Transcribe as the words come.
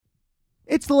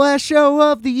It's the last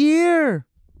show of the year.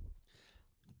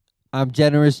 I'm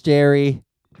generous, Jerry.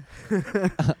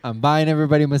 I'm buying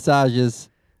everybody massages.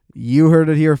 You heard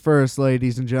it here first,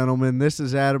 ladies and gentlemen. This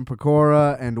is Adam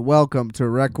Pecora, and welcome to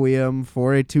Requiem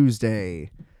for a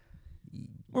Tuesday.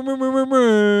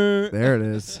 There it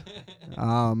is.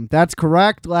 That's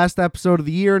correct. Last episode of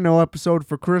the year. No episode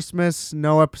for Christmas.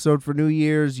 No episode for New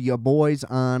Year's. Your boy's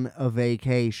on a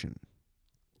vacation.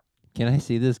 Can I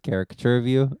see this caricature of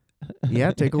you? Yeah,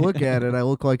 take a look at it. I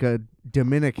look like a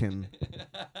Dominican,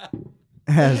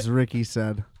 as Ricky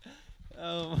said.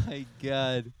 Oh, my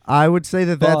God. I would say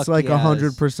that that's Fuck like yes.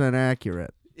 100%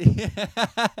 accurate.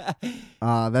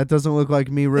 That doesn't look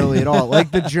like me really at all. Like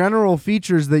the general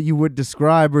features that you would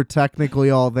describe are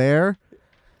technically all there,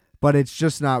 but it's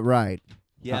just not right.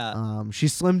 Yeah. She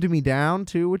slimmed me down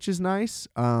too, which is nice.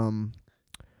 I'll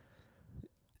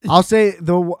say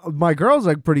my girl's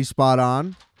like pretty spot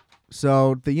on.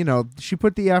 So she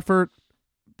put the effort,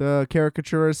 the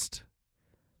caricaturist,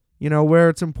 where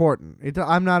it's important.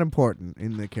 I'm not important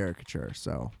in the caricature,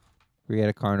 so. Were you at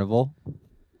a carnival?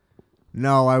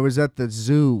 No, I was at the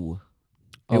zoo.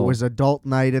 Oh. It was adult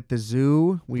night at the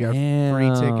zoo. We got free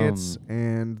tickets, Damn.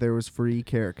 and there was free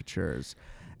caricatures.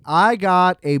 I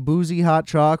got a boozy hot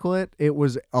chocolate. It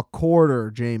was a quarter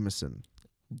Jameson.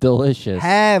 Delicious.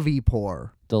 Heavy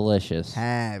pour. Delicious.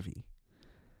 Heavy.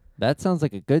 That sounds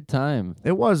like a good time.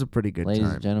 It was a pretty good Ladies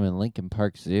time. and gentlemen, Lincoln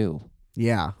Park Zoo.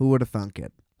 Yeah, who would have thunk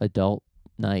it? Adult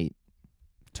night.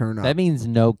 Turn up. That means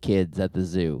no kids at the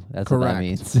zoo. That's Correct. what that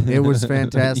means. It was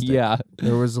fantastic. Yeah.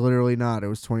 There was literally not. It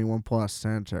was 21 plus to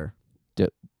enter.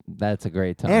 That's a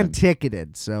great time. And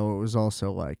ticketed, so it was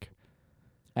also like,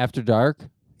 After dark,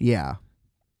 yeah,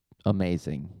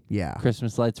 amazing. yeah,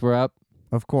 Christmas lights were up.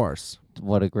 of course.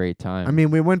 What a great time. I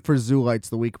mean, we went for Zoo Lights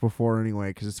the week before anyway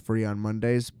because it's free on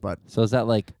Mondays, but so is that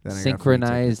like Then I got free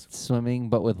synchronized swimming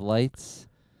but with lights?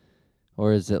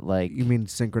 Or is it like... you mean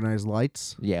synchronized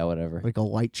lights? Yeah, whatever. Like a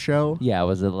light show? Yeah,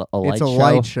 was it a light It's a show?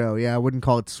 light show. Yeah, I wouldn't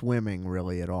call it swimming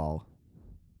really at all.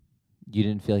 You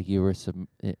didn't feel like you were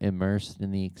immersed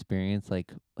in the experience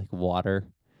like water?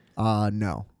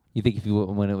 No. You think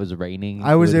when it was raining...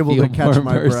 I was it would able to feel more catch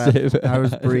my breath. immersive? I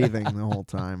was breathing the whole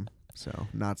time, so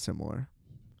not similar.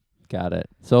 Got it.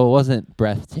 So it wasn't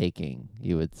breathtaking,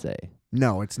 you would say.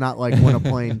 No, it's not like when a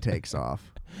plane takes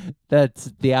off.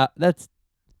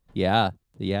 Yeah,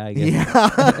 I guess.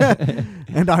 Yeah.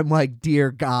 And I'm like, dear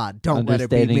God, don't let it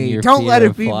be Understanding me. your Don't fear let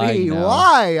it of be flying me. now.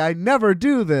 Why? I never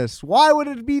do this. Why would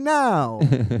it be now?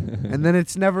 And then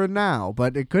it's never now,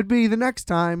 but it could be the next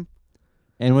time.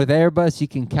 And with Airbus, you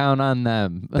can count on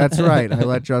them. That's right. I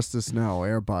let Justis know.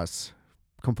 Airbus.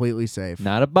 Completely safe.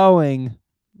 Not a Boeing,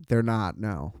 They're not,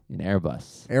 no. an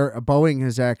Airbus. Boeing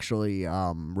has actually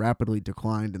rapidly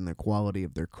declined in the quality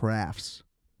of their crafts.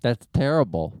 That's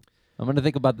terrible. I'm going to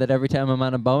think about that every time I'm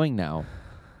on a Boeing now.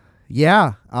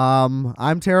 Yeah.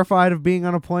 I'm terrified of being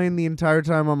on a plane the entire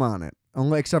time I'm on it.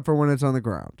 Only except for when it's on the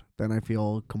ground. Then I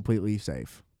feel completely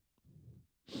safe.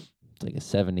 It's like a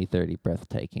 70-30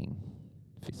 breathtaking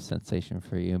sensation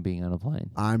for you being on a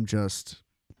plane. I'm just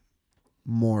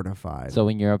mortified. So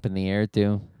when you're up in the air,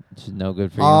 too, it's no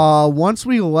good for you? Once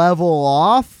we level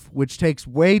off, which takes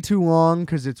way too long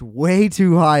because it's way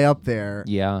too high up there,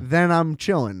 Yeah. then I'm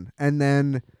chilling. And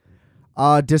then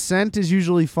descent is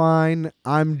usually fine.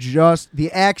 The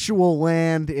actual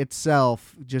land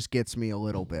itself just gets me a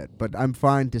little bit, but I'm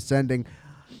fine descending.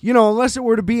 Unless it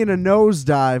were to be in a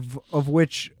nosedive, of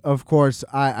which, of course,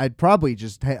 I'd probably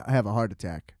just have a heart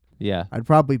attack. Yeah. I'd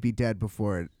probably be dead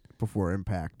before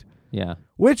impact, Yeah.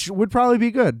 which would probably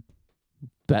be good.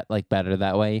 Better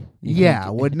that way? You Yeah,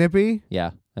 think? wouldn't it be?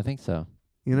 Yeah, I think so.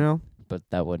 But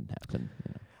that wouldn't happen.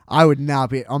 I would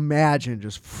not be. Imagine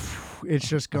just, it's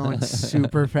just going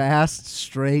super fast,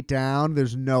 straight down.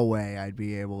 There's no way I'd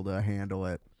be able to handle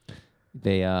it.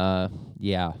 Yeah.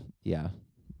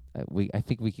 I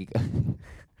think we could.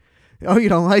 Oh, you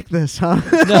don't like this, huh?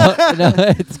 No,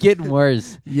 it's getting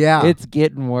worse. Yeah. It's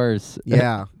getting worse.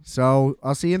 Yeah. So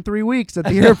I'll see you in 3 weeks at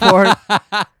the airport.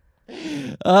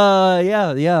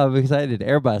 Yeah, I'm excited.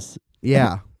 Airbus.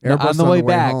 Yeah. No, Airbus on the way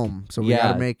back. home. So we Yeah.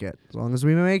 got to make it. As long as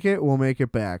we make it, we'll make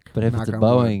it back. But if Knock it's a on wood.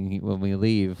 Boeing when we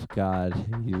leave, God,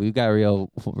 we've got real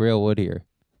wood here.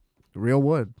 Real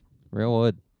wood. Real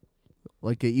wood.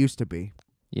 Like it used to be.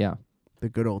 Yeah. The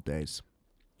good old days.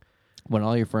 When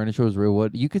all your furniture was real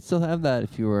wood, you could still have that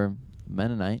if you were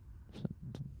Mennonite.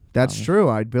 That's true.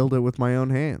 I'd build it with my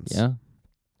own hands. Yeah.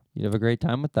 You'd have a great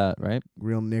time with that, right?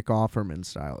 Real Nick Offerman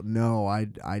style. No,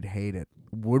 I'd hate it.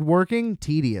 Woodworking,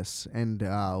 tedious and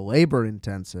labor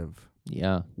intensive.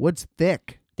 Yeah. Wood's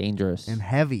thick Dangerous. and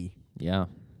heavy. Yeah.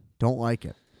 Don't like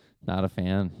it. Not a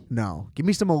fan. No. Give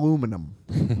me some aluminum.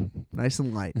 Nice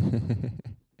and light.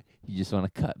 You just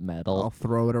want to cut I'll metal.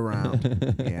 throw it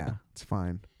around. Yeah, it's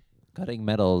fine. Cutting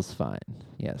metal is fine.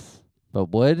 Yes. But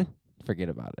wood, forget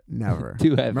about it. Never.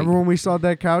 Too heavy. Remember when we sawed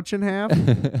that couch in half?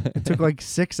 It took like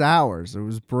 6 hours. It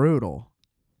was brutal.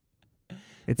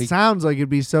 It sounds like it'd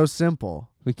be so simple.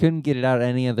 We couldn't get it out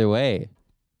any other way,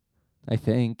 I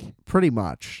think. Pretty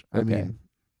much. I Okay. mean,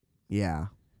 yeah.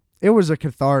 It was a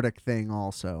cathartic thing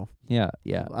also. Yeah.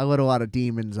 I let a lot of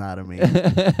demons out of me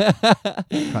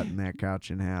cutting that couch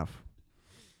in half.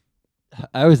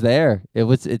 I was there.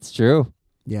 It's true.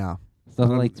 Yeah. It's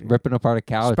nothing like ripping apart a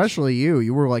couch. Especially you.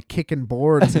 You were like kicking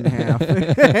boards in half.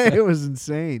 It was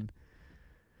insane.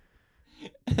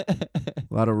 A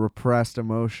lot of repressed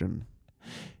emotion.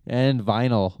 And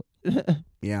vinyl.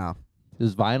 Yeah.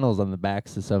 There's vinyls on the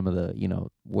backs of some of the,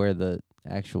 where the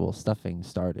actual stuffing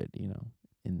started,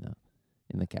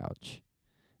 in the couch.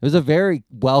 It was a very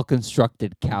well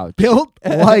constructed couch. Built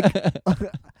like I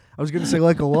was going to say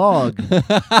like a log.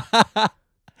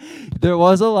 There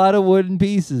was a lot of wooden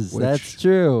pieces. That's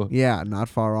true. Yeah, not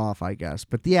far off, I guess.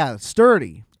 But yeah,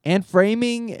 sturdy. And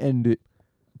framing and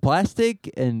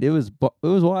plastic, and it was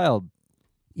wild.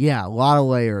 Yeah, a lot of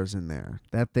layers in there.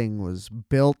 That thing was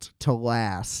built to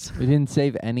last. We didn't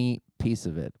save any piece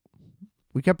of it.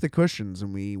 We kept the cushions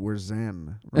and we were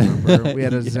zen. Remember? We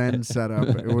had a zen setup.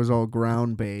 It was all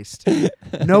ground based.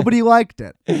 Nobody liked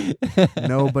it.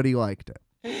 Nobody liked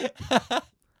it.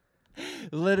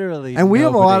 Literally. And we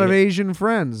have a lot of Asian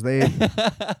friends. They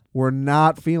were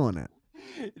not feeling it.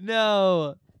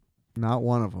 No. Not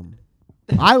one of them.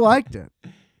 I liked it.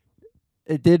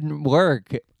 It didn't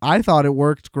work. I thought it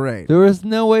worked great. There was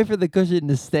no way for the cushion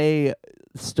to stay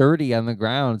sturdy on the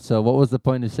ground, so what was the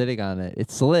point of sitting on it? It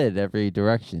slid every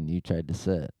direction you tried to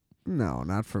sit. No,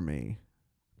 not for me.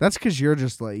 That's because you're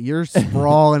just like, you're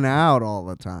sprawling out all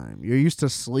the time. You're used to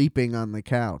sleeping on the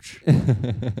couch.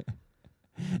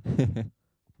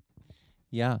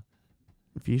 Yeah.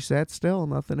 If you sat still,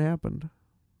 nothing happened.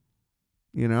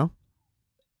 You know?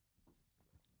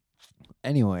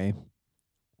 Anyway.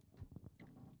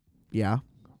 Yeah.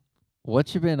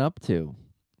 What you been up to?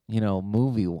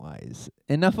 Movie-wise.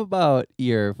 Enough about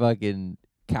your fucking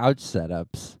couch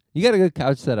setups. You got a good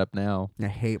couch setup now. I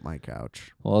hate my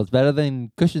couch. Well, it's better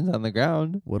than cushions on the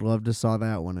ground. Would love to saw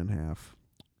that one in half.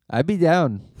 I'd be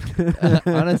down.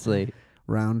 Honestly.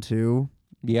 Round 2.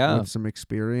 Yeah. With some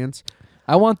experience.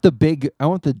 I want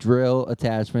the drill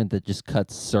attachment that just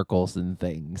cuts circles and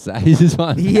things. I just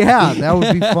want Yeah, that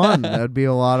would be fun. That would be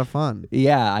a lot of fun.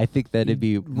 Yeah, I think that'd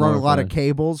be run a lot fun. of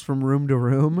cables from room to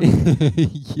room.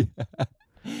 Yeah.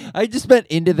 I just meant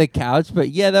into the couch, but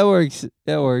yeah, that works.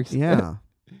 That works. Yeah.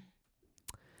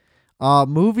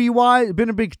 Movie-wise, been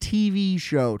a big TV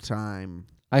show time.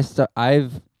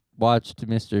 I've watched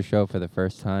Mr. Show for the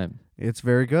first time. It's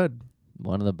very good.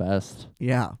 One of the best.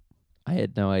 Yeah. I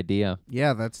had no idea.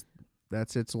 Yeah,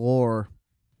 that's its lore.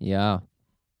 Yeah.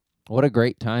 What a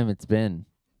great time it's been.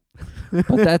 But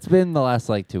that's been the last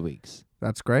 2 weeks.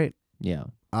 That's great. Yeah.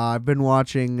 I've been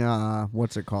watching,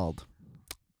 what's it called?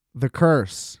 The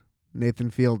Curse, Nathan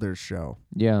Fielder's show.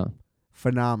 Yeah.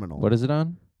 Phenomenal. What is it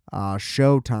on?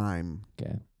 Showtime.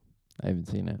 Okay. I haven't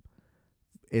seen it.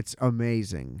 It's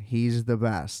amazing. He's the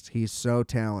best. He's so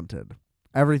talented.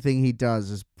 Everything he does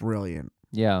is brilliant.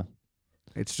 Yeah.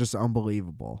 It's just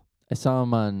unbelievable. I saw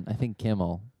him on, I think,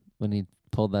 Kimmel when he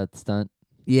pulled that stunt.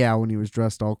 Yeah, when he was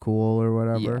dressed all cool or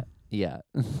whatever. Yeah.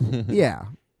 Yeah.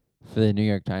 For the New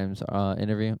York Times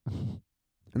interview.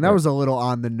 And that was a little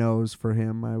on the nose for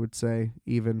him, I would say,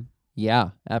 even. Yeah,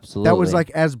 absolutely. That was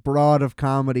as broad of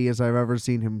comedy as I've ever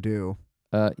seen him do.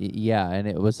 Yeah, and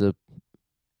it was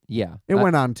yeah. It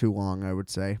went on too long, I would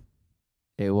say.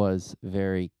 It was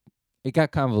it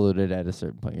got convoluted at a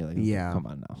certain point. You're like, yeah. Come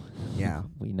on now. Yeah.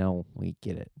 We know, we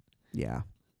get it. Yeah.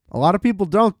 A lot of people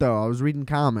don't, though. I was reading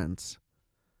comments.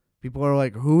 People are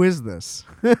like, who is this?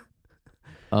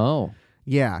 Oh.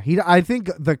 Yeah. I think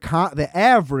the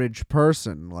average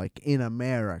person, in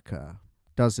America,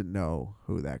 doesn't know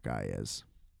who that guy is.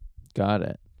 Got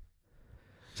it.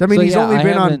 So, he's only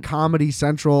been on haven't- Comedy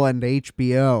Central and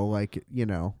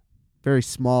HBO, very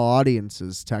small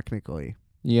audiences, technically,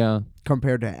 Yeah.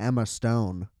 compared to Emma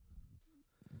Stone.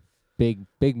 Big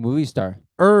movie star.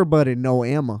 Everybody know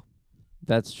Emma,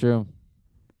 That's true.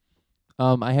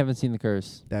 I haven't seen The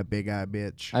Curse. that big-eye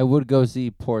bitch. I would go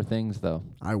see Poor Things, though.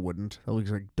 I wouldn't. That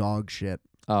looks like dog shit.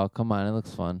 Oh, come on. It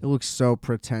looks fun. It looks so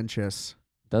pretentious.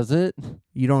 Does it?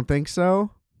 You don't think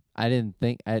so? I didn't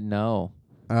think. No.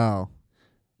 Oh.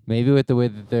 Maybe with the way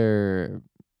that they're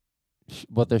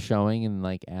what they're showing in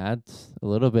ads a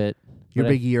little bit. You're a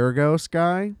But big Yorgos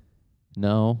guy?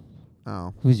 No.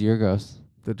 Oh, Who's Yorgos?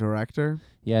 the director.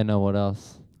 Yeah, no. What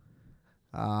else?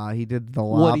 He did The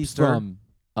What he's Lobster. from?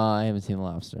 I haven't seen The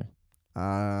Lobster.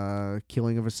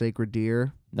 Killing of a Sacred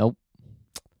Deer. Nope.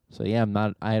 So yeah, I'm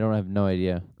not. I don't have no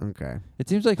idea. Okay. It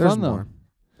seems like There's fun more.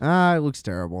 though. It looks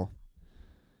terrible.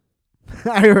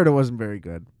 I heard it wasn't very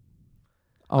good.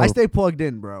 I stay plugged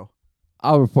in, bro.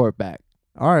 I'll report back.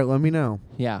 All right, let me know.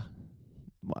 Yeah.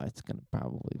 Well, it's gonna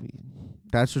probably be.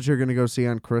 That's what you're gonna go see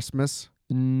on Christmas?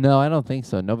 No, I don't think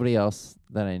so. Nobody else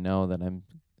that I know that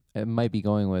I might be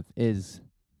going with is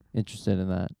interested in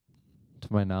that, to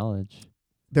my knowledge.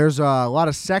 There's a lot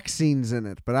of sex scenes in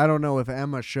it, but I don't know if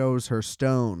Emma shows her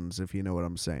stones, if you know what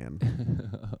I'm saying.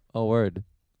 Oh, word.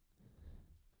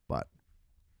 But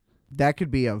that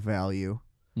could be of value.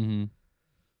 Mm-hmm.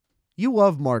 You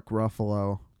love Mark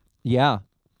Ruffalo. Yeah.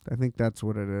 I think that's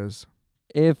what it is.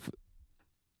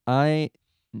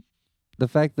 The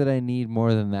fact that I need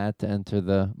more than that to enter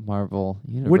the Marvel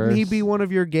universe. Wouldn't he be one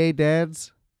of your gay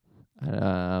dads?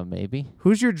 Maybe.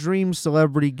 Who's your dream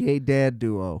celebrity gay dad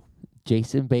duo?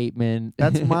 Jason Bateman.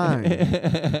 That's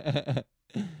mine.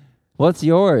 What's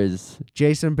yours?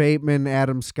 Jason Bateman,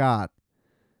 Adam Scott.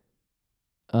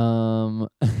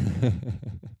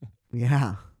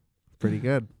 Yeah. Pretty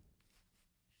good.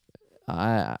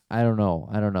 I don't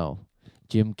know.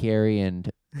 Jim Carrey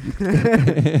and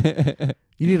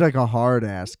You need like a hard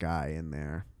ass guy in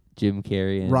there. Jim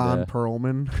Carrey and Ron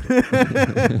Perlman.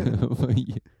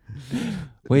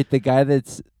 Wait, the guy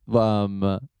that's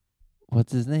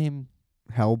what's his name?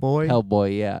 Hellboy.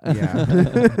 Hellboy, yeah.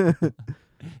 Yeah.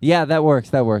 Yeah, that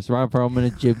works. Ron Perlman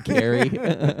and Jim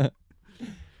Carrey.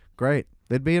 Great.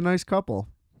 They'd be a nice couple.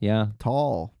 Yeah.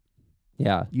 Tall.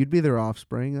 Yeah. You'd be their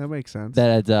offspring. That makes sense. That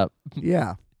adds up.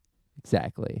 Yeah.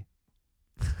 Exactly.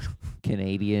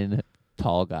 Canadian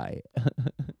tall guy.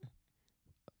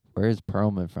 Where is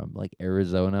Perlman from? Like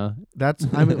Arizona?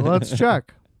 Let's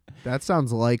check. That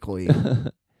sounds likely.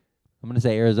 I'm going to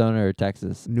say Arizona or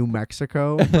Texas. New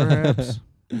Mexico, perhaps.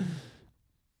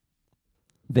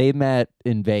 They met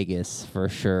in Vegas for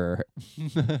sure.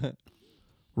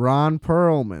 Ron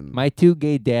Perlman. My two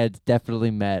gay dads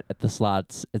definitely met at the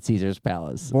slots at Caesar's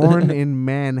Palace. Born in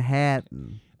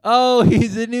Manhattan. Oh,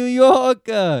 he's a New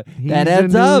Yorker. He's that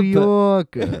adds a up. New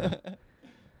Yorker.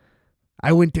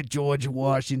 I went to George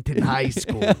Washington High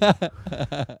School.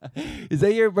 Is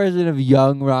that your version of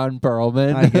young Ron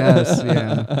Perlman? I guess,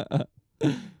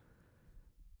 yeah.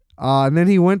 And then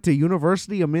he went to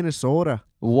University of Minnesota.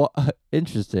 What?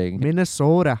 Interesting.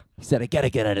 Minnesota. He said, I got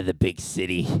to get out of the big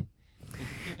city.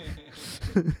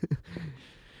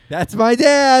 That's my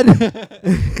dad.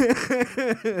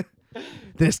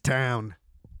 This town.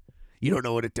 You don't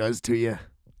know what it does to you.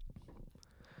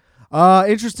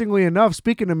 Interestingly enough,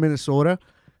 speaking of Minnesota,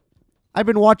 I've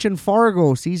been watching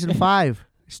Fargo season 5.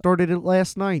 Started it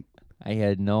last night. I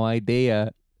had no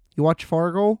idea. You watch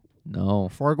Fargo? No.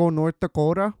 Fargo, North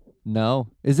Dakota? No.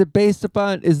 Is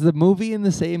the movie in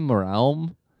the same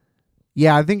realm?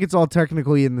 Yeah, I think it's all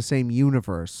technically in the same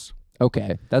universe.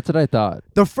 Okay, that's what I thought.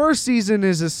 The first season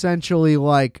is essentially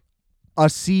like a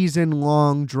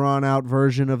season-long, drawn-out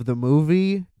version of the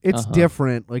movie. It's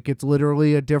different. Like, it's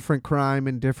literally a different crime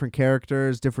and different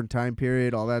characters, different time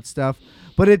period, all that stuff.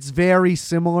 But it's very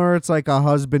similar. It's like a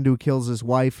husband who kills his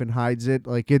wife and hides it.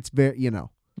 Like, it's very,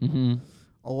 Mm-hmm.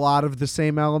 a lot of the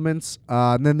same elements.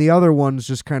 And then the other ones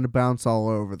just kind of bounce all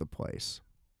over the place.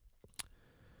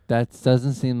 That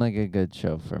doesn't seem like a good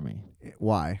show for me.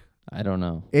 Why? I don't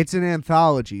know. It's an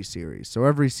anthology series, so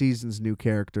every season's new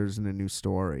characters and a new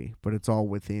story, but it's all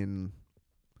within.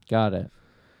 Got it.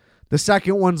 The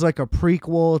second one's like a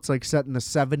prequel. It's like set in the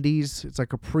 70s. It's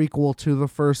like a prequel to the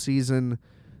first season.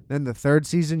 Then the third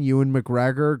season, Ewan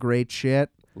McGregor, great shit.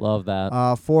 Love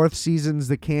that. Fourth season's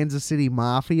the Kansas City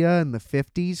Mafia in the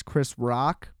 50s, Chris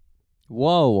Rock.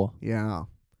 Whoa. Yeah.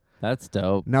 That's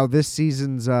dope. Now this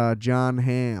season's John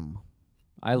Hamm.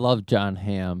 I love John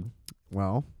Hamm.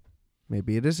 Well,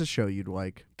 maybe it is a show you'd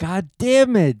like. God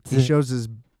damn it. He shows his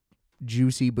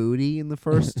juicy booty in the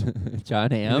first.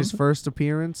 John In Hamm? his first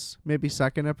appearance, maybe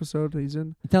second episode he's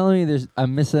in. You're telling me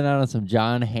I'm missing out on some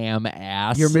John Hamm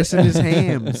ass? You're missing his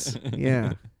hams.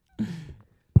 Yeah.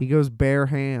 He goes bare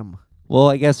ham. Well,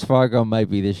 I guess Fargo might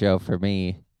be the show for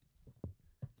me.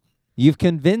 You've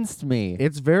convinced me.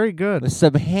 It's very good. With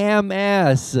some ham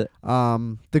ass.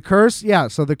 The Curse, yeah,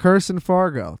 so The Curse and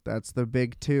Fargo. That's the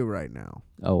big two right now.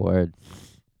 Oh, word.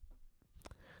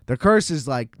 The Curse is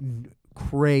like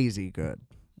crazy good.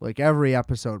 Like every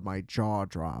episode my jaw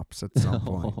drops at some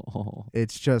point.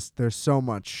 It's just there's so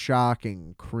much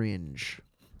shocking cringe.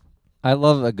 I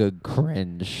love a good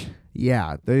cringe.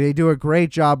 Yeah, they do a great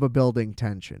job of building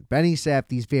tension. Benny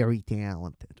Safdie's very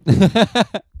talented.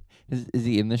 Is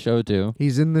he in the show too?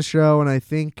 He's in the show, and I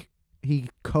think he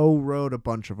co-wrote a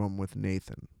bunch of them with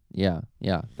Nathan. Yeah,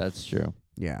 that's true.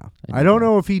 Yeah. I I know don't that.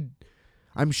 know if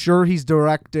I'm sure he's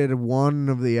directed one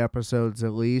of the episodes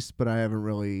at least, but I haven't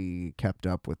really kept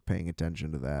up with paying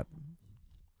attention to that.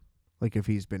 Like if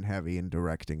he's been heavy in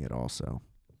directing it also.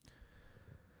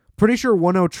 Pretty sure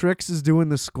 10 Tricks is doing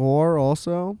the score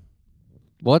also.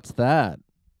 What's that?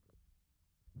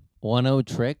 10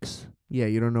 Tricks? Yeah,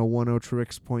 you don't know 10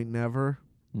 Tricks Point Never?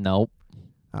 Nope.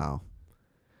 Oh.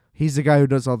 He's the guy who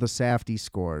does all the Safdie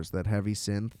scores, that heavy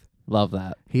synth. Love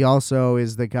that. He also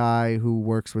is the guy who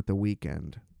works with The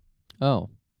Weeknd. Oh.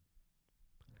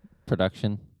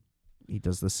 Production. He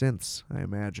does the synths, I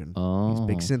imagine. Oh. He's a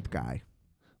big synth guy.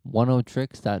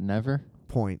 10tricks.never?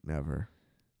 Point Never.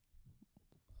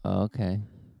 Oh, okay.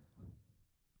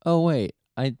 Oh wait.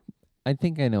 I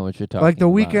think I know what you're talking Like The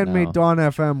about Weeknd now. made Dawn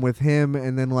FM with him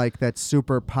and then like that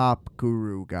super pop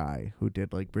guru guy who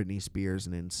did like Britney Spears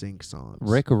and NSYNC songs.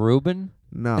 Rick Rubin?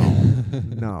 No.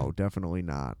 No, definitely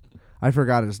not. I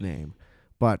forgot his name.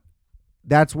 But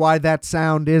that's why that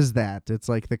sound is that. It's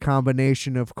like the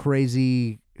combination of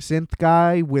crazy synth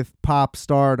guy with pop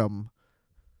stardom.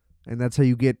 And that's how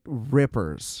you get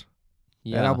rippers.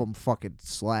 Yeah. That album fucking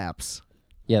slaps.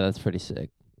 Yeah, that's pretty sick.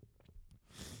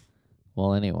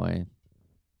 Well, anyway.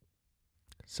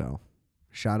 So,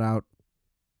 shout out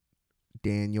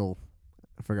Daniel.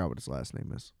 I forgot what his last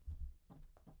name is.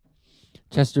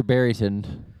 Chester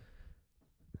Barrington.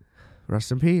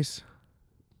 Rest in peace.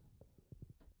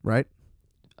 Right?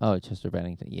 Oh, Chester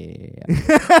Bennington.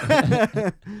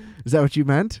 Yeah. Is that what you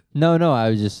meant? No, I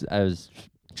was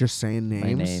Just saying names?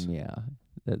 my name,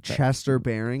 yeah. Chester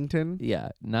Barrington? Yeah,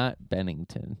 not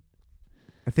Bennington.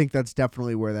 I think that's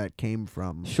definitely where that came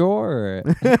from. Sure.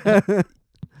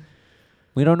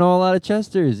 We don't know a lot of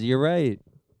Chesters. You're right.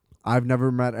 I've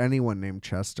never met anyone named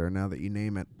Chester now that you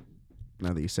name it.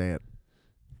 Now that you say it.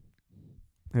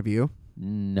 Have you?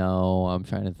 No, I'm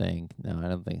trying to think. No, I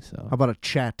don't think so. How about a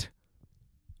Chet?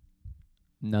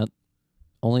 Not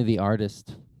only the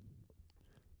artist.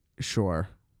 Sure.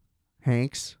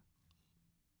 Hanks?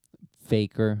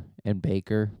 Faker and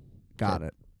Baker. Got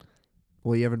it.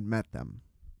 Well, you haven't met them.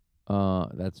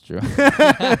 That's true.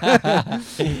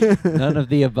 None of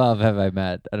the above have I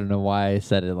met. I don't know why I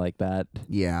said it like that.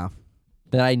 Yeah.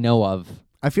 That I know of.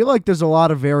 I feel like there's a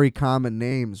lot of very common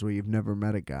names where you've never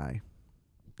met a guy.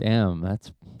 Damn,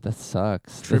 that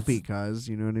sucks. Trippy, cuz,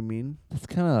 you know what I mean? That's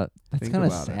kind of Think about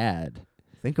it. sad.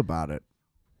 Think about it.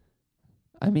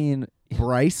 I mean,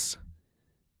 Bryce?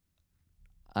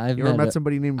 I've You ever met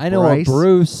somebody named I know Bryce? a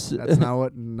Bruce. That's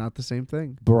not the same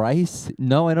thing. Bryce?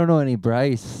 No, I don't know any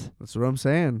Bryce. That's what I'm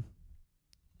saying.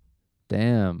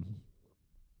 Damn.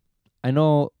 I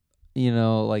know,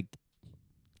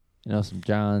 some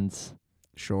Johns,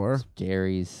 Sure. some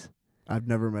Jerry's. I've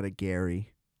never met a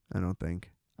Gary, I don't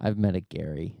think. I've met a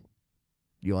Gary.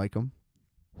 You like him?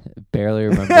 Barely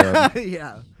remember him.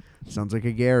 Yeah. Sounds like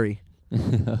a Gary.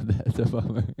 That's a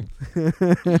bummer.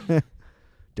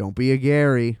 Don't be a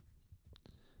Gary.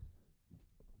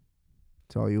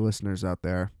 To all you listeners out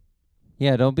there.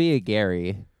 Yeah, don't be a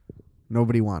Gary.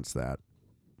 Nobody wants that.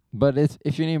 But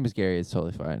if your name is Gary, it's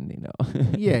totally fine,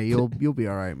 Yeah, you'll be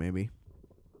all right maybe.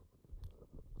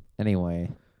 Anyway.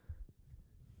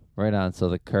 Right on, so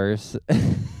the curse.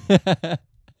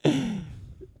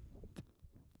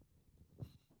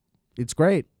 It's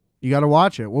great. You got to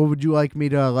watch it. What would you like me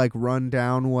to run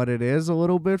down what it is a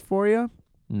little bit for you?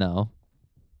 No.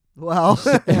 Well,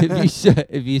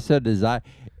 if you so desire,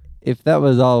 if that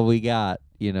was all we got,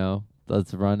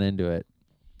 let's run into it.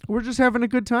 we're just having a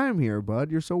good time here, bud.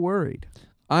 You're so worried.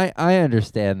 I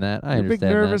understand that. I You're a big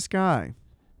understand nervous guy.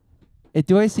 that.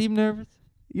 Do I seem nervous?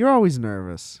 You're always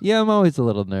nervous. Yeah, I'm always a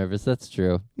little nervous. That's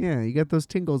true. Yeah, you got those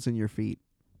tingles in your feet.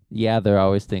 Yeah, they're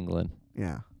always tingling.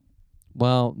 Yeah.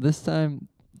 Well, this time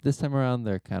around,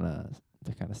 they're kind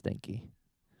of stinky.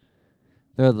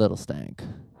 They're a little stank.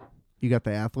 You got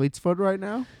the athlete's foot right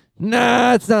now?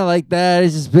 Nah, it's not like that.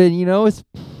 It's just been, it's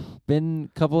been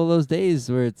a couple of those days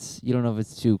where you don't know if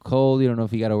it's too cold. You don't know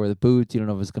if you got to wear the boots. You don't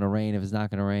know if it's going to rain, if it's not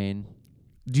going to rain.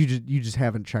 You just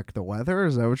haven't checked the weather?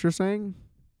 Is that what you're saying?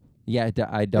 Yeah,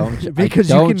 I don't.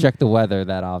 Because I you don't can- check the weather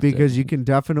that often. Because you can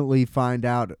definitely find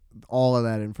out all of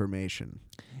that information.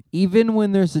 Even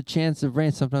when there's a chance of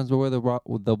rain, sometimes we'll wear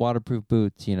the waterproof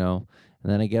boots, and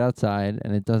then I get outside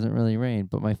and it doesn't really rain,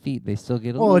 but my feet, they still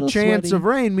get a Well, little a chance sweaty. of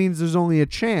rain means there's only a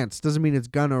chance. Doesn't mean it's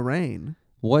gonna rain.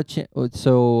 What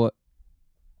so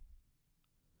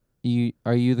Do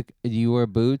you wear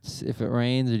boots if it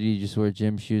rains, or do you just wear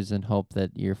gym shoes and hope that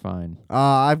you're fine?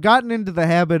 I've gotten into the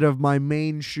habit of my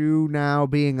main shoe now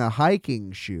being a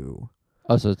hiking shoe.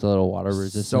 Oh, so it's a little water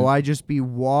resistant. So I just be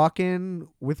walking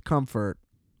with comfort.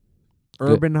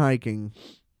 Good. Urban hiking.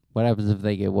 What happens if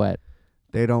they get wet?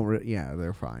 They don't. Yeah,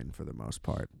 they're fine for the most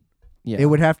part. Yeah. It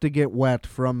would have to get wet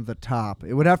from the top.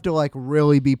 It would have to like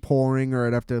really be pouring, or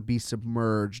it'd have to be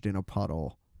submerged in a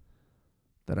puddle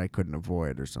that I couldn't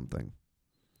avoid or something.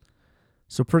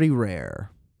 So pretty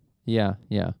rare. Yeah.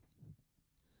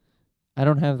 I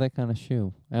don't have that kind of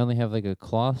shoe. I only have like a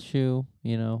cloth shoe,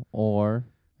 or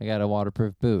I got a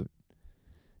waterproof boot.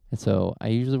 And so I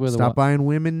usually wear Stop buying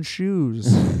women's shoes.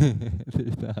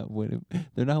 They're not women.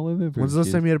 They're not women. When's the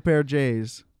last time you had a pair of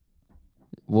J's?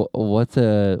 What's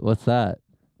that?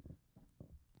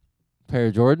 Pair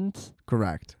of Jordans?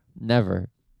 Correct. Never.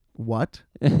 What?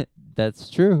 That's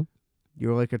true.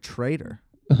 You're like a traitor.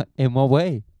 In what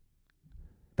way?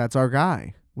 That's our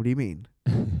guy. What do you mean?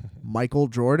 Michael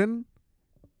Jordan?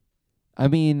 I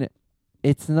mean,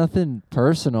 it's nothing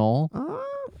personal.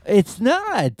 It's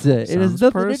not. It has Sounds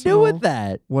nothing to do personal. with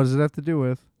that. What does it have to do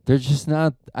with? They're just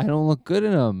not. I don't look good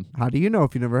in them. How do you know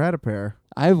if you never had a pair?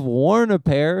 I've worn a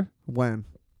pair. When?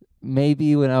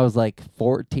 Maybe when I was like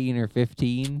 14 or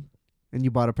 15. And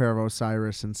you bought a pair of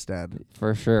Osiris instead.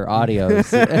 For sure.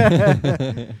 Audios.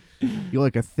 You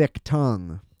like a thick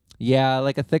tongue. Yeah,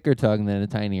 like a thicker tongue than a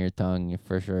tinier tongue,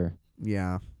 for sure.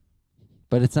 Yeah.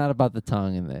 But it's not about the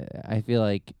tongue. And I feel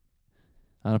like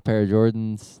on a pair of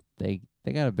Jordans, they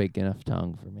got a big enough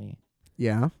tongue for me.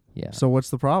 Yeah. Yeah. So what's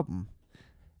the problem?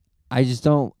 I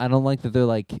don't like that they're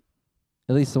like,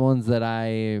 at least the ones that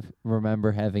I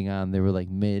remember having on, they were like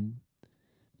mid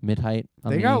height.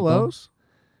 They got lows.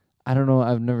 I don't know.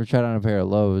 I've never tried on a pair of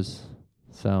lows.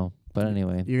 So, but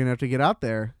anyway. You're going to have to get out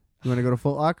there. You want to go to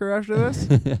Foot Locker after this?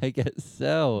 I guess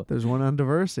so. There's one on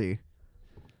Diversey.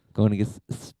 Going to get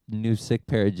new sick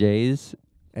pair of J's.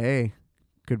 Hey,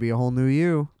 could be a whole new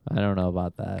you. I don't know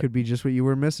about that. Could be just what you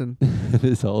were missing.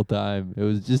 This whole time. It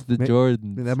was just the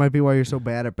Jordans. That might be why you're so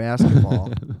bad at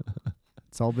basketball.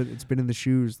 It's been in the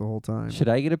shoes the whole time. Should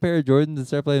I get a pair of Jordans and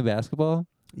start playing basketball?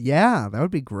 Yeah, that would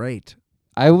be great.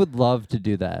 I would love to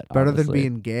do that. Better honestly. than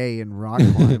being gay and rock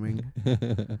climbing.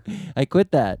 I quit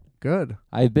that. Good.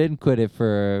 I've been quit it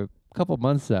for a couple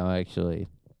months now, actually.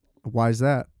 Why's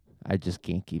that? I just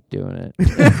can't keep doing it.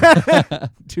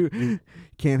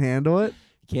 Can't handle it?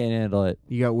 Can't handle it.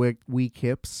 You got weak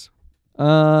hips?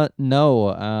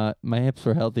 No. My hips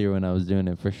were healthier when I was doing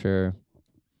it, for sure.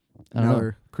 I don't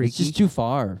know. Creaky? It's just too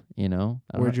far,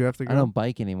 Where'd you have to go? I don't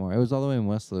bike anymore. It was all the way in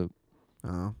West Loop.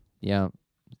 Oh. Yeah.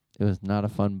 It was not a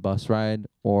fun bus ride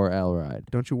or L ride.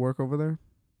 Don't you work over there?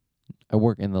 I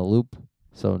work in the Loop,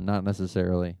 so not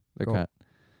necessarily.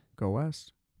 Go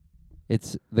west.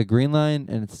 It's the Green Line,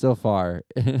 and it's still far.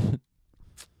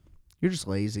 You're just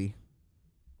lazy.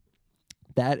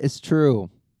 That is true.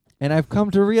 And I've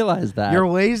come to realize that. You're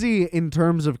lazy in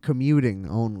terms of commuting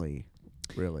only,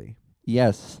 really.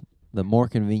 Yes. The more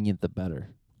convenient, the better.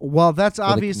 Well, that's the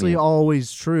obviously commute.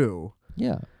 always true.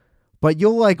 Yeah. But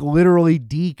you'll like literally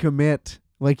decommit,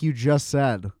 like you just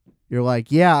said. You're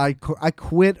like, yeah, I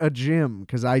quit a gym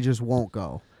because I just won't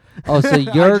go. Oh, so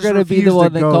you're just going to be refuse the to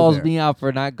one that go calls there. me out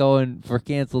for not going, for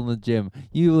canceling the gym.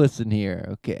 You listen here,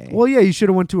 okay? Well, yeah, you should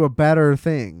have went to a better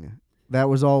thing. That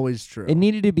was always true. It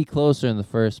needed to be closer in the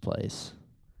first place.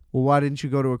 Well, why didn't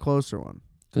you go to a closer one?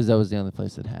 Because that was the only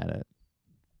place that had it.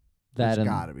 There's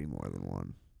got to be more than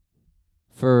one.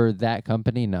 For that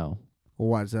company, no. Well,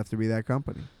 why does it have to be that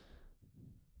company?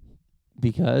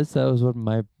 Because that was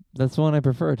that's the one I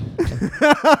preferred.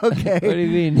 Okay. What do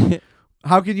you mean?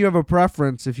 How can you have a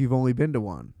preference if you've only been to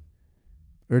one?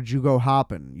 Or did you go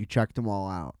hopping? You checked them all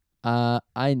out.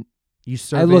 You I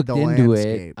surveyed looked the into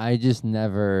landscape. it. I just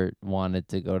never wanted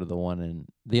to go to the one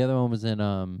the other one was in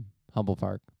Humble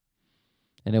Park.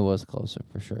 And it was closer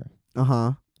for sure.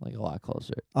 Uh-huh. Like a lot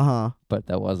closer. Uh-huh. But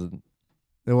that wasn't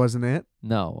That wasn't it?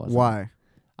 No, it wasn't. Why?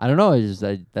 I don't know.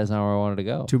 That's not where I wanted to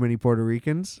go. Too many Puerto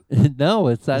Ricans? No,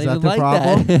 it's not Is that even the like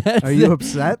problem? that. Are you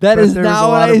upset that is there's not a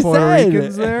what lot I of Puerto said.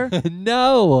 Ricans there?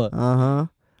 No. Uh-huh.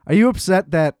 Are you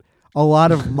upset that a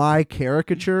lot of my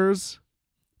caricatures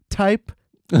type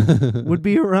would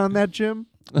be around that gym?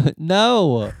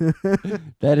 No.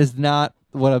 That is not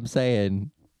what I'm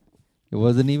saying. It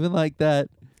wasn't even like that.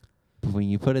 But when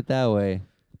you put it that way,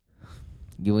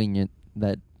 you and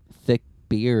that thick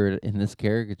beard in this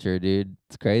caricature, dude,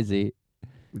 it's crazy.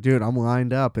 Dude, I'm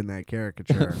lined up in that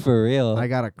caricature. For real. I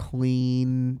got a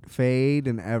clean fade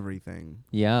and everything.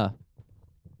 Yeah.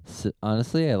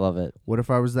 Honestly, I love it. What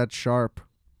if I was that sharp?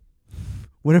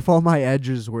 What if all my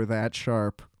edges were that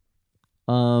sharp?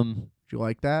 Um, Do you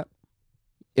like that?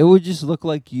 it would just look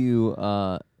like you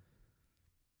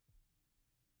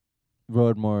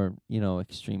rode more,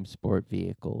 extreme sport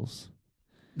vehicles.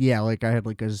 Yeah, like I had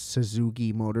like a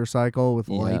Suzuki motorcycle with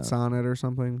Yeah. lights on it or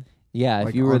something. Yeah, Like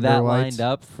if you were that underlights? lined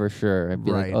up, for sure, I'd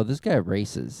be Right. like, oh, this guy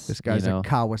races. This guy's you know? a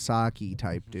Kawasaki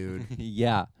type dude.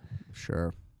 Yeah.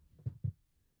 Sure.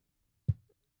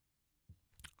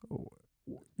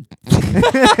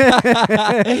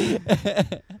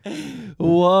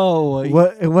 Whoa.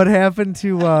 What happened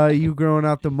to you growing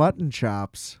out the mutton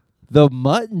chops? The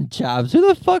mutton chops. Who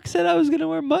the fuck said I was going to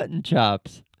wear mutton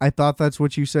chops? I thought that's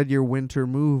what you said your winter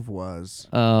move was.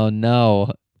 Oh,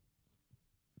 no.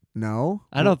 No?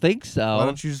 I don't think so. Why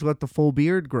don't you just let the full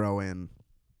beard grow in?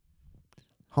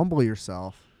 Humble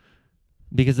yourself.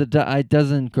 Because it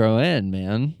doesn't grow in,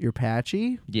 man. You're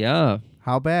patchy? Yeah.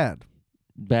 How bad?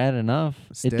 Bad enough.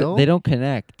 Still? They don't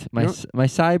connect. You don't- My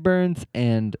sideburns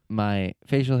and my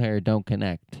facial hair don't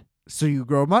connect. So you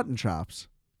grow mutton chops?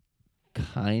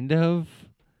 Kind of.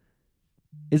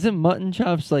 Isn't mutton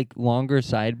chops like longer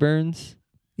sideburns?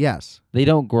 Yes. They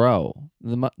don't grow.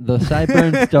 The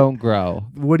sideburns don't grow.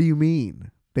 What do you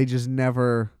mean? They just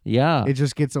never... Yeah. It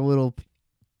just gets a little...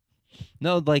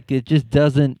 No, like it just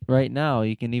doesn't right now.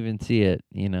 You can even see it,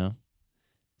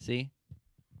 See?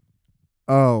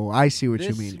 Oh, I see what you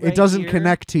This mean. right It doesn't here-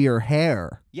 connect to your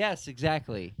hair. Yes,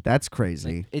 exactly. That's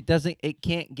crazy. Like, it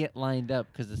can't get lined up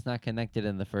because it's not connected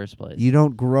in the first place. You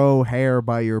don't grow hair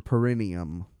by your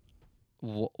perineum.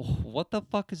 What the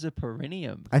fuck is a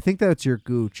perineum? I think that's your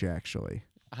gooch, actually.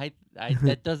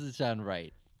 That doesn't sound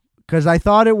right. Because I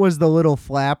thought it was the little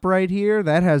flap right here.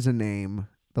 That has a name.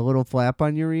 The little flap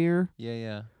on your ear.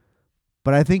 Yeah.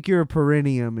 But I think your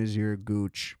perineum is your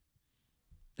gooch.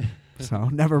 So,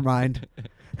 never mind.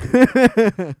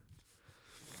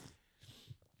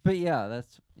 But yeah,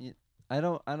 I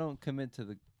don't commit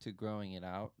to growing it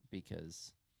out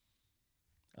because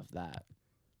of that.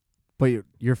 But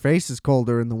your face is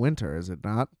colder in the winter, is it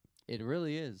not? It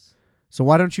really is. So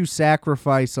why don't you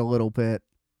sacrifice a little bit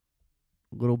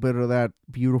of that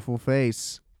beautiful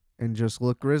face and just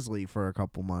look grizzly for a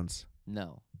couple months?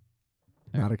 No.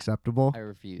 Not acceptable? I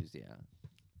refuse, yeah.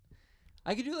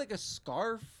 I could do like a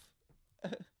scarf.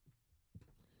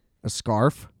 A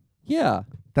scarf? Yeah.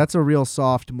 That's a real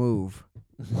soft move.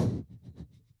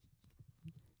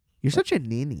 You're such a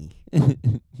ninny.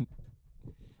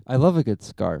 I love a good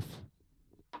scarf.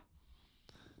 Do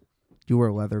you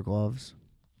wear leather gloves?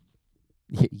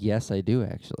 Yes, I do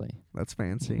actually. That's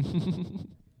fancy.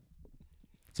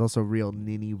 It's also a real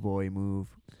ninny boy move.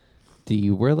 Do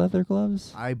you wear leather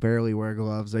gloves? I barely wear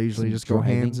gloves. I usually Some just go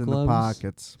driving hands in the gloves?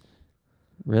 pockets.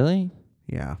 Really?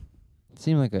 Yeah,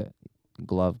 Seem like a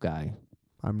glove guy.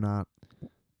 I'm not.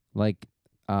 Like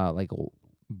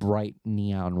bright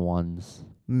neon ones.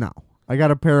 No. I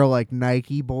got a pair of like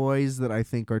Nike boys that I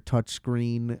think are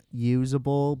touchscreen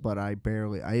usable, but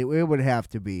it would have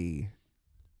to be,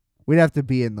 we'd have to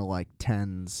be in the like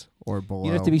 10s or below.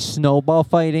 You'd have to be snowball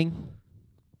fighting.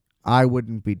 I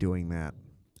wouldn't be doing that.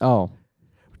 Oh.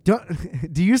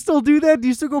 Do you still do that? Do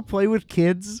you still go play with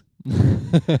kids?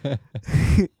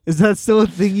 Is that still a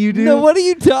thing you do? No, what are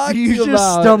you talking Do you about?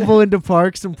 just stumble into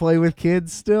parks and play with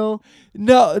kids still?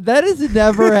 No, that has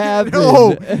never happened.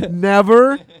 No,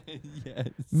 never. Yes.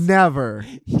 Never.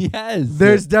 Yes.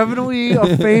 There's definitely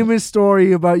a famous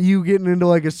story about you getting into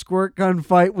like a squirt gun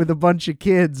fight with a bunch of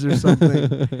kids or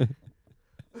something.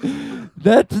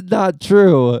 That's not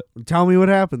true. Tell me what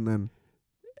happened then.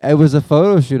 It was a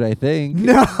photo shoot, I think.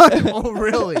 No, oh,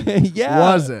 really? Yeah.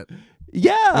 Was it?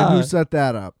 Yeah. And who set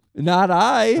that up? Not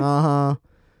I. Uh-huh.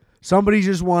 Somebody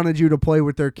just wanted you to play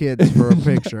with their kids for a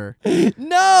picture.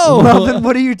 No. Well, then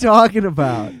what are you talking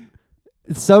about?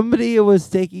 Somebody was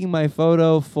taking my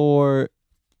photo for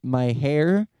my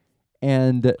hair,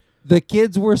 and the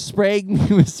kids were spraying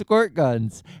me with squirt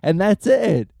guns, and that's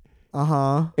it.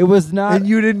 Uh-huh. It was not. And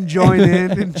you didn't join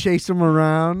in and chase them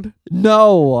around?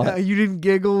 No. You didn't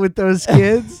giggle with those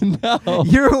kids? No.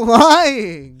 You're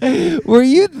lying. Were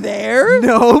you there?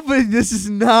 No, but this is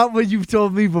not what you've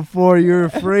told me before. You're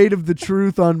afraid of the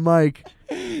truth on mic.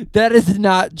 That is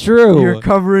not true. You're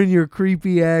covering your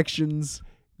creepy actions.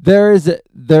 There is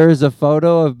a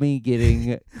photo of me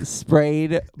getting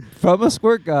sprayed from a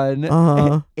squirt gun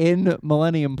Uh-huh. in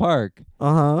Millennium Park,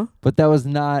 Uh-huh. but that was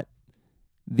not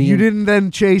the. You didn't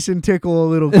then chase and tickle a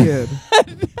little kid.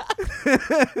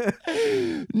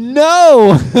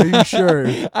 No. Are you sure?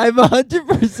 I'm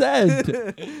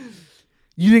 100%.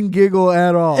 You didn't giggle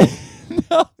at all.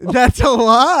 No. That's a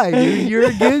lie. You're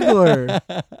a giggler.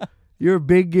 You're a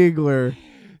big giggler.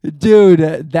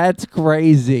 Dude, that's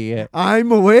crazy.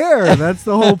 I'm aware. That's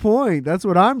the whole point. That's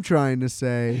what I'm trying to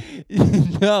say.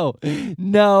 No,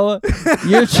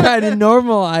 you're trying to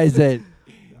normalize it.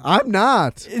 I'm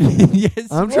not. Yes,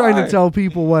 I'm you trying are. to tell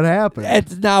people what happened.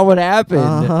 That's not what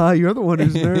happened. You're the one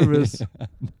who's nervous.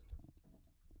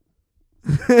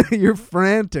 You're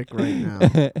frantic right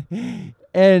now.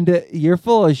 And you're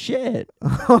full of shit.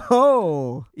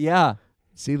 Oh. Yeah,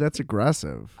 See, that's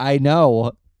aggressive. I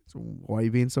know. So why are you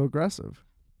being so aggressive?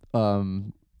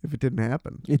 If it didn't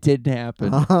happen. It didn't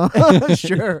happen.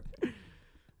 Sure.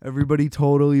 Everybody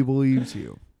totally believes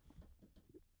you.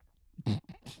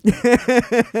 Do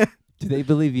they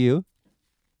believe you?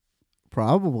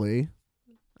 Probably.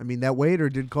 I mean, that waiter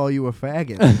did call you a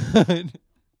faggot.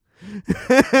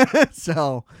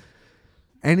 So,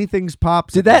 anything's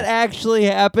pops. Did that actually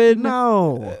happen?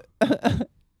 No.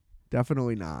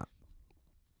 Definitely not.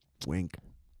 Wink.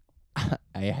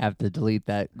 I have to delete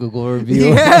that Google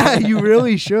review. Yeah, you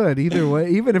really should. Either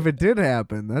way, even if it did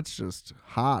happen, that's just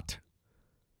hot.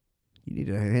 You need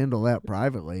to handle that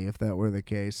privately if that were the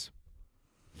case.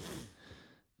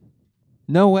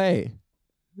 No way.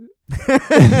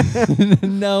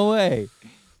 No way.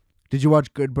 Did you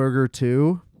watch Good Burger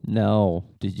 2? No.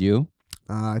 Did you?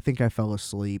 I think I fell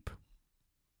asleep.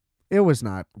 It was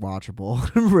not watchable,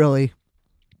 really.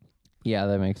 Yeah,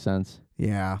 that makes sense.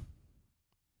 Yeah.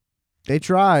 They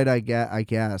tried, I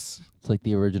guess. It's like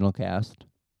the original cast.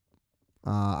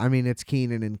 I mean, it's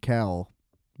Keenan and Kel.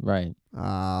 Right.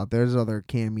 There's other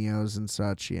cameos and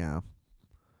such, yeah.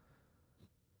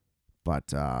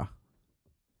 But no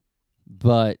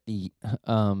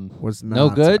was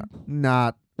not good?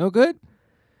 Not No good?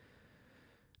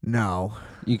 no.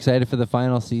 You excited for the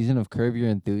final season of Curb Your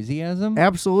Enthusiasm?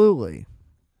 Absolutely.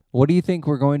 What do you think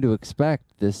we're going to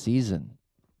expect this season?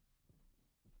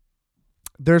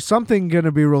 There's something going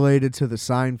to be related to the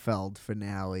Seinfeld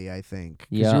finale, I think.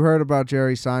 Because Yeah. you heard about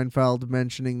Jerry Seinfeld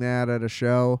mentioning that at a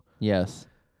show. Yes.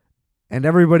 And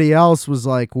everybody else was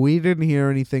like, we didn't hear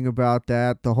anything about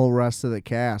that, the whole rest of the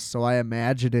cast. So I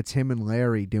imagine it's him and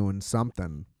Larry doing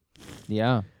something.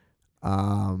 Yeah.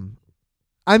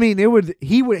 I mean,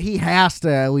 he has to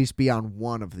at least be on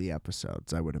one of the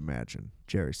episodes, I would imagine,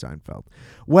 Jerry Seinfeld.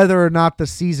 Whether or not the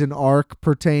season arc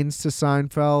pertains to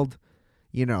Seinfeld,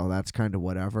 that's kind of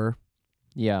whatever.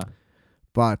 Yeah.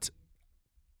 But,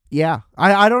 yeah,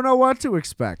 I don't know what to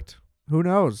expect. Who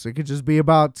knows? It could just be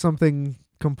about something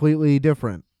completely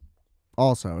different.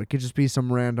 Also, it could just be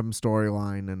some random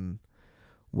storyline and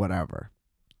whatever.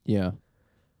 Yeah.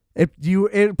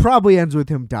 It probably ends with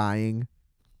him dying.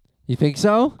 You think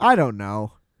so? I don't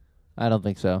know. I don't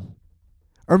think so.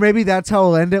 Or maybe that's how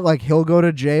it'll end it. Like, he'll go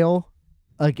to jail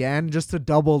again just to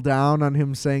double down on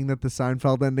him saying that the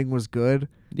Seinfeld ending was good.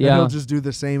 Yeah. And he'll just do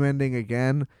the same ending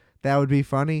again. That would be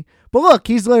funny. But look,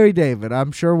 he's Larry David.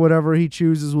 I'm sure whatever he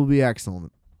chooses will be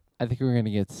excellent. I think we're going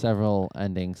to get several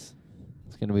endings.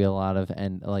 It's going to be a lot of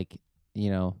really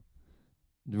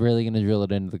going to drill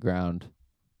it into the ground.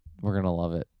 We're going to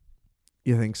love it.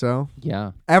 You think so?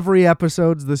 Yeah. Every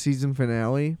episode's the season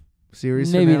finale?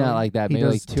 Series Maybe finale? not like that. He Maybe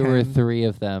like does 2 or 10. 3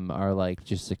 of them are like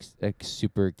just a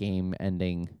super game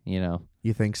ending,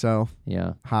 You think so?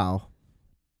 Yeah. How?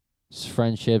 Just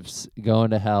friendships going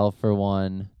to hell for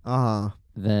one, Uh-huh.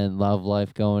 then love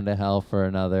life going to hell for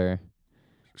another.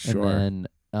 Sure. And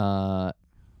then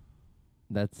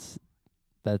that's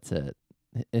it.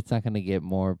 It's not going to get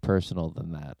more personal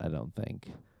than that, I don't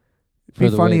think. It'd be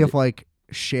funny if, like,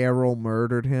 Cheryl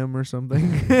murdered him or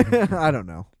something. I don't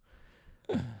know.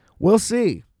 We'll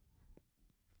see.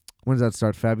 When does that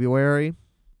start? February?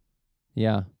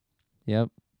 Yeah. Yep.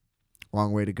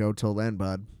 Long way to go till then,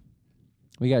 bud.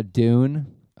 We got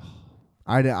Dune.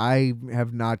 I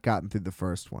have not gotten through the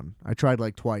first one. I tried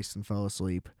like twice and fell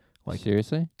asleep. Like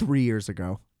Seriously? 3 years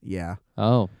ago. Yeah.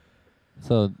 Oh.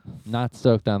 So not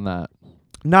stoked on that.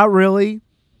 Not really.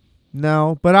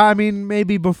 No. But I mean,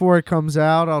 maybe before it comes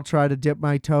out, I'll try to dip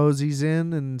my toesies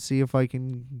in and see if I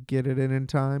can get it in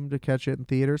time to catch it in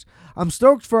theaters. I'm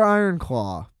stoked for Iron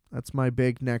Claw. That's my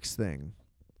big next thing.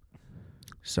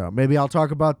 So maybe I'll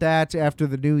talk about that after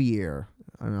the new year.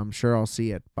 I'm sure I'll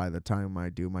see it by the time I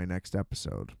do my next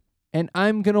episode. And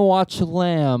I'm going to watch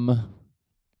Lamb.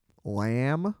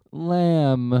 Lamb?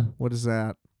 Lamb. What is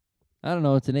that? I don't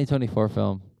know. It's an A24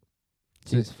 film.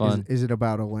 Seems fun. Is it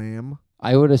about a lamb?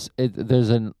 I would. There's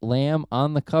a lamb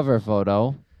on the cover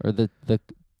photo or the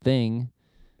thing.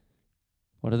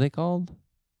 What are they called?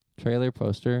 Trailer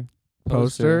poster.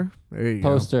 Poster? There you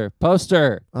Poster.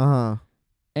 go. Uh-huh.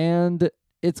 And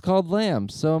it's called Lamb,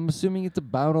 so I'm assuming it's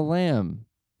about a lamb.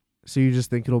 So you just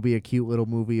think it'll be a cute little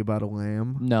movie about a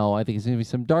lamb? No, I think it's gonna be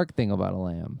some dark thing about a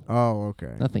lamb. Oh,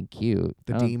 okay. Nothing cute.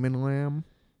 The I don't- demon lamb?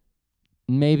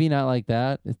 Maybe not like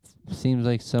that. It seems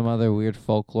like some other weird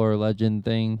folklore legend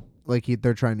thing. Like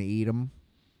they're trying to eat him?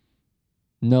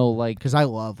 No, like Because I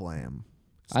love lamb.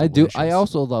 It's I do. I delicious.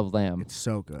 also love lamb. It's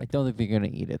so I good. don't think they're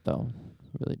gonna eat it though.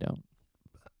 I really don't.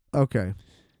 Okay.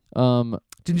 Um,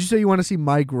 Did you say you want to see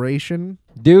Migration?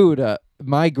 dude,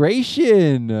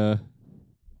 Migration.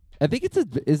 I think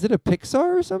is it a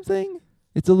Pixar or something?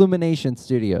 It's Illumination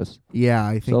Studios. Yeah,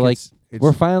 I think So, like, it's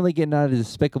We're finally getting out of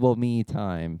Despicable Me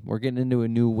time. We're getting into a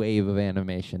new wave of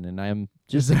animation, and I'm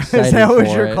just excited is that for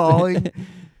what you're it. calling?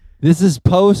 This is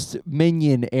post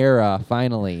Minion era,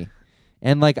 finally,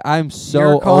 and like I'm so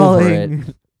You're over calling-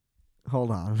 it.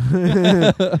 Hold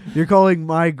on. You're calling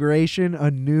Migration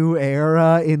a new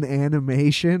era in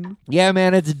animation? Yeah,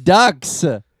 man, it's ducks.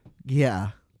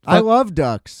 Yeah. I love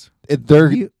ducks. They're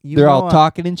You they're know all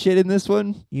talking and shit in this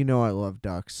one. You know I love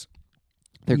ducks.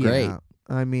 They're great. Yeah,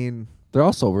 I mean, They're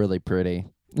also really pretty.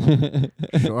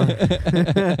 Sure.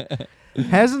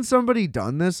 Hasn't somebody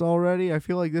done this already? I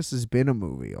feel like this has been a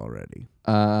movie already.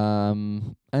 I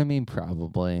mean,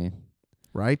 probably.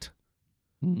 Right?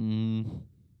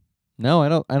 No, I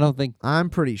don't think. I'm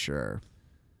pretty sure.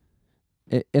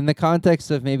 In the context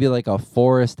of maybe like a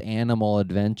forest animal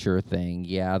adventure thing,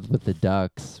 yeah, with the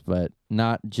ducks, but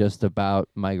not just about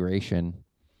migration.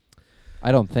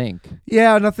 I don't think.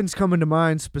 Yeah, nothing's coming to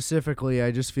mind specifically.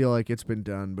 I just feel like it's been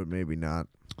done, but maybe not.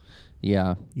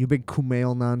 Yeah. You big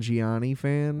Kumail Nanjiani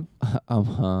fan?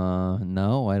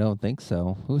 No, I don't think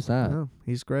so. Who's that? No,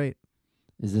 he's great.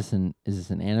 Is this an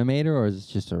animator or is this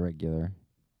just a regular?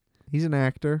 He's an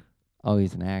actor. Oh,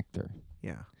 he's an actor.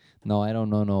 Yeah. No, I don't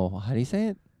know. No, how do you say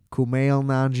it? Kumail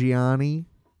Nanjiani.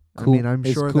 I mean, I'm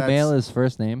is sure Kumail that's... his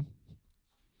first name?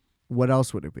 What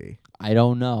else would it be? I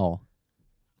don't know.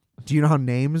 Do you know how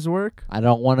names work? I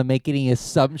don't want to make any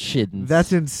assumptions.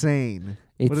 That's insane.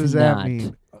 It's what does not. that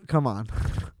mean? Come on.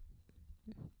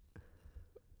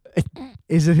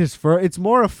 Is it his first? It's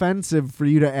more offensive for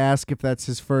you to ask if that's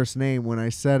his first name when I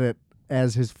said it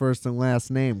as his first and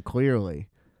last name, clearly.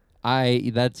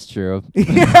 That's true.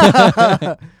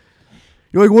 Yeah.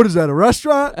 You're like, what is that, a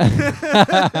restaurant?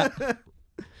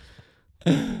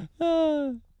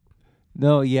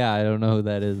 No, yeah, I don't know who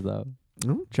that is, though.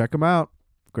 Check him out.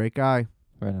 Great guy.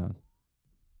 Right on.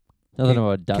 Nothing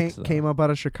about ducks, though. Came up out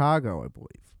of Chicago, I believe.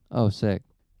 Oh, sick.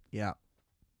 Yeah.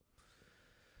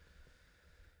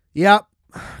 Yep.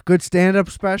 Good stand-up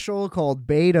special called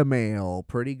Beta Male.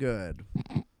 Pretty good.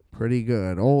 Pretty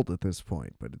good. Old at this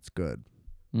point, but it's good.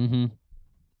 Mm-hmm.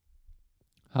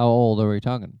 How old are we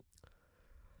talking?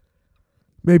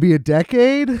 Maybe a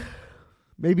decade?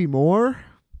 Maybe more?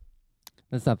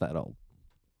 That's not that old.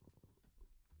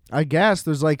 I guess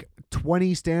there's like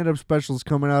 20 stand-up specials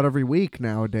coming out every week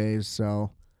nowadays,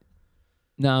 so.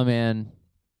 No, man.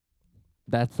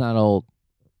 That's not old.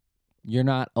 You're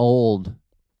not old.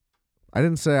 I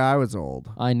didn't say I was old.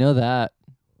 I know that.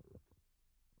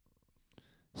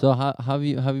 So how have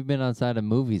you been outside of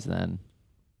movies then?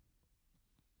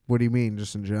 What do you mean,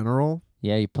 just in general?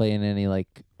 Yeah, you play in any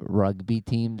like rugby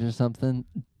teams or something?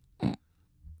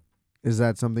 Is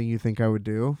that something you think I would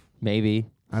do? Maybe.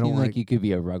 I don't Seems like you could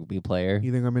be a rugby player.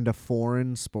 You think I'm into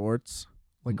foreign sports?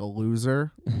 Like a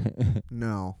loser?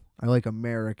 No. I like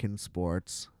American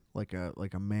sports. Like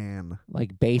a man.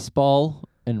 Like baseball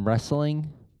and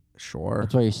wrestling? Sure.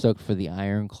 That's why you're stoked for the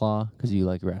Iron Claw, because you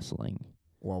like wrestling.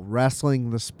 Well, wrestling,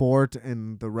 the sport,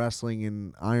 and the wrestling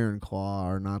in Iron Claw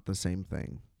are not the same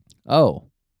thing. Oh.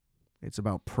 It's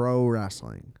about pro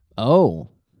wrestling. Oh.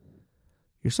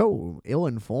 You're so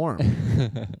ill-informed.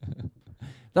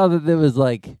 Thought that there was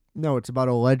like... No, it's about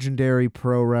a legendary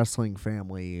pro wrestling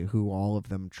family who all of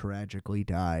them tragically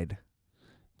died.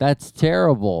 That's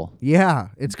terrible. Yeah,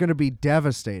 it's going to be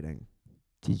devastating.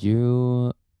 Did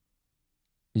you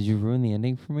ruin the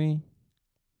ending for me?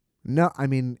 No, I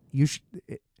mean,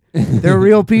 they're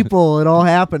real people. It all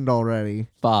happened already.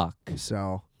 Fuck.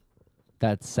 So,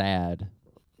 That's sad.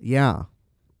 yeah.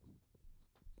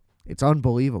 It's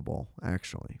unbelievable,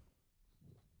 actually.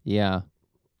 Yeah.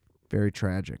 Very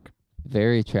tragic.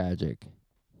 Very tragic.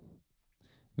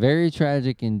 Very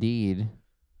tragic indeed.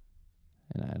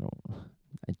 And I don't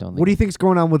think... What do you think's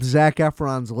going on with Zac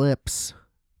Efron's lips?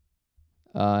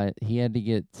 He had to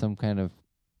get some kind of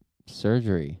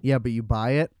surgery. Yeah, but you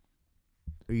buy it?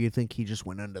 Or you think he just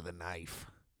went under the knife?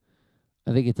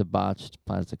 I think it's a botched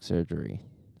plastic surgery.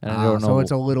 And I don't know. So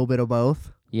it's a little bit of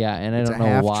both? Yeah, and It's I a don't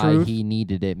know why half-truth? he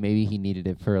needed it. Maybe he needed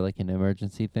it for like an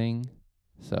emergency thing.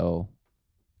 So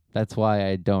that's why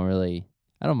I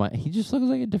I don't mind. He just looks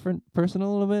like a different person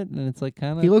a little bit, and it's like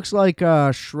kind He of. looks like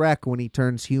Shrek when he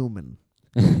turns human.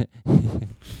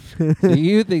 So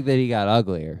you think that he got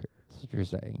uglier? That's what you're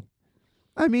saying.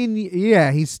 I mean,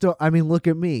 yeah, he's still. I mean, look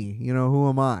at me. You know, who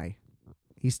am I?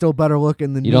 He's still better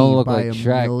looking than You me don't look by like a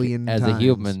Shrek million as times. a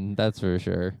human, that's for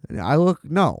sure. I look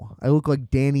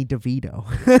like Danny DeVito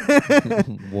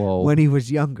Whoa. when he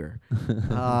was younger.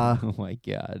 Oh my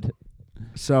God.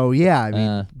 So yeah, I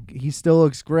mean, he still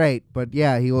looks great, but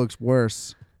yeah, he looks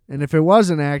worse. And if it was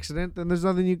an accident, then there's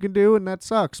nothing you can do, and that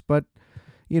sucks. But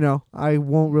you know, I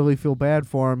won't really feel bad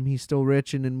for him. He's still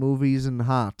rich and in movies and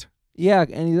hot. Yeah,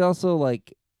 and he's also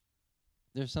like,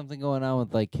 there's something going on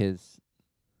with like his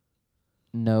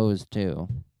nose too,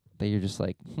 that you're just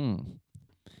like,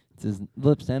 it's his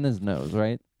lips and his nose,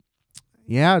 right?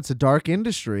 Yeah, it's a dark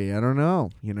industry. I don't know.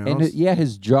 You know, And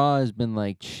his jaw has been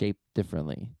like shaped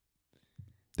differently.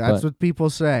 that's but what people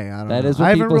say. I don't know. that is what I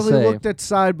haven't people really say. looked at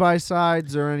side by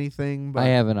sides or anything, but I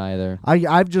haven't either.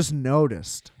 I've just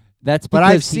noticed. That's But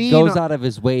I've because he seen- goes out of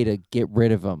his way to get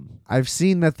rid of them. I've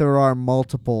seen that there are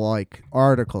multiple like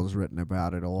articles written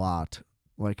about it a lot.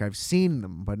 Like I've seen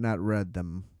them, but not read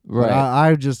them. Right. But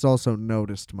I've just also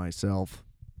noticed myself.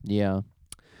 Yeah.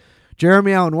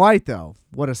 Jeremy Allen White, though,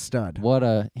 what a stud! What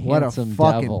a What a handsome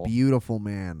fucking devil. beautiful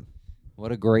man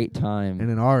What a great time. and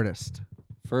an artist.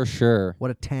 For sure. What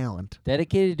a talent!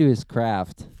 Dedicated to his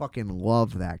craft. Fucking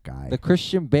love that guy. The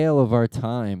Christian Bale of our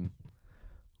time.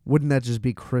 Wouldn't that just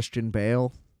be Christian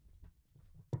Bale?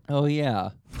 Oh, yeah.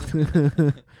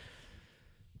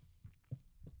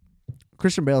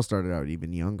 Christian Bale started out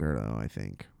even younger, though, I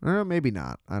think. Maybe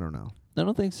not. I don't know. I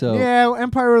don't think so. Yeah,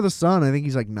 Empire of the Sun. I think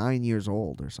he's like 9 years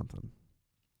old or something.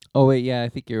 Oh, wait, yeah, I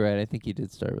think you're right. I think he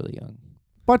did start really young.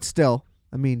 But still,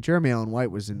 I mean, Jeremy Allen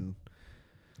White was in...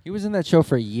 He was in that show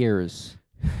for years.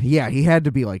 Yeah, he had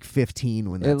to be like 15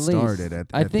 when that At least. started.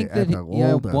 I think that the I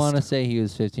oldest. want to say he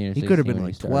was 15 or He 16 could have been when he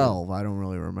like started. 12. I don't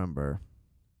really remember.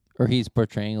 Or he's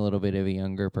portraying a little bit of a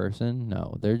younger person.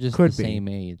 No, they're just Could the be. same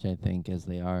age, I think, as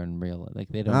they are in real life. Like,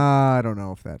 they don't... I don't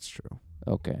know if that's true.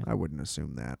 Okay. I wouldn't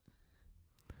assume that.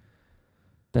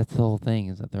 That's the whole thing,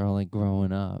 is that they're all, like,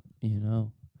 growing up, you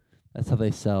know? That's how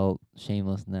they sell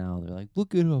Shameless now. They're like,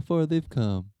 look at how far they've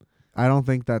come. I don't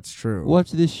think that's true.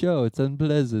 Watch this show. It's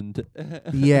unpleasant.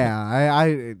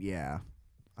 Yeah,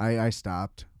 I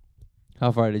stopped.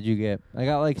 How far did you get? I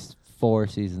got, like, 4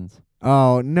 seasons.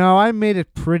 Oh, no, I made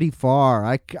it pretty far.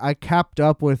 I kept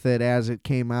up with it as it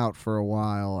came out for a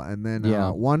while. And then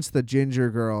once the ginger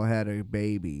girl had a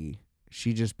baby,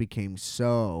 she just became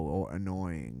so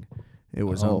annoying. It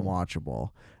was unwatchable.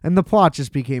 And the plot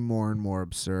just became more and more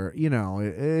absurd. You know,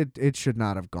 it should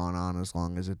not have gone on as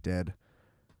long as it did.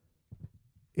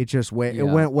 It just it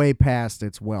went way past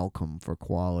its welcome for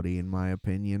quality, in my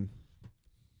opinion.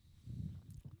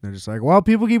 They're just like, well,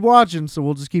 people keep watching, so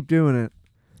we'll just keep doing it.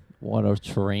 What a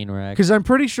train wreck. Because I'm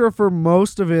pretty sure for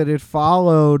most of it, it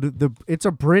followed it's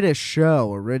a British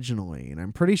show originally, and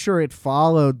I'm pretty sure it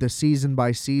followed the season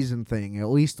by season thing, at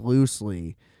least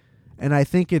loosely. And I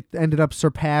think it ended up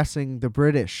surpassing the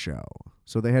British show.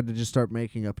 So they had to just start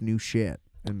making up new shit.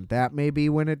 And that may be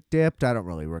when it dipped. I don't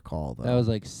really recall, though. That was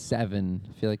like 7.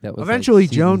 I feel like that was Eventually, like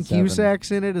season Joan 7.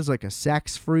 Cusack's in it as like a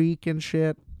sex freak and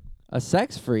shit. A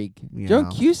sex freak? Yeah.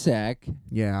 Joan Cusack?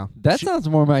 Yeah. That sounds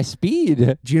more my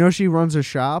speed. Do you know she runs a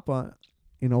shop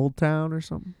in Old Town or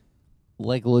something?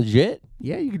 Like legit?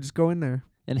 Yeah, you could just go in there.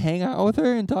 And hang out with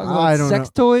her and talk I about don't sex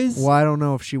know. toys? Well, I don't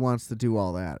know if she wants to do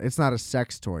all that. It's not a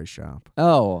sex toy shop.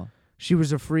 Oh. She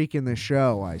was a freak in the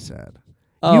show, I said.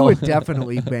 Oh. You would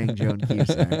definitely bang Joan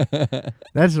Cusack.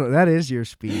 That is your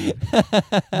speed.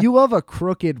 You love a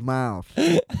crooked mouth.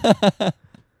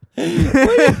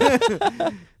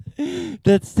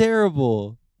 That's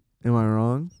terrible. Am I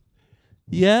wrong?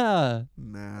 Yeah.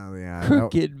 No, yeah.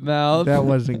 Crooked mouth. That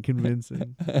wasn't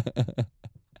convincing.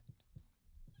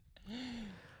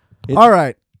 All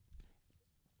right.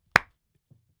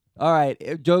 All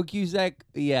right. Joan Cusack,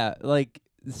 yeah, like,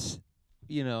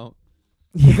 you know,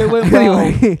 if it went well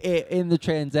Anyway. in the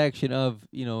transaction of,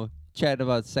 you know, chatting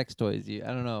about sex toys, I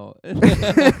don't know.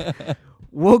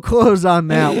 We'll close on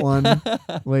that one,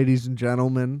 ladies and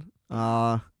gentlemen.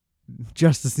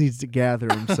 Justice needs to gather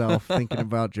himself thinking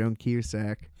about Joan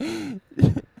Cusack. Been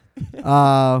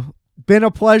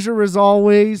a pleasure as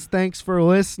always. Thanks for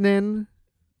listening.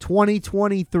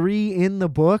 2023 in the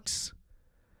books.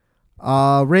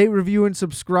 Rate, review, and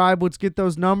subscribe. Let's get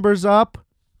those numbers up.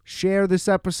 Share this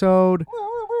episode.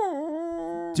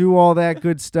 Do all that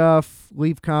good stuff.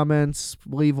 Leave comments.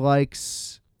 Leave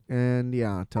likes. And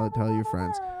yeah, tell your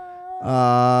friends.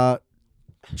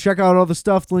 Check out all the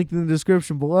stuff linked in the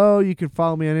description below. You can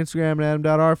follow me on Instagram at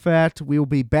adam.rfat. We will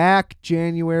be back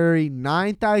January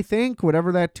 9th, I think,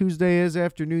 whatever that Tuesday is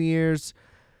after New Year's.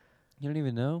 You don't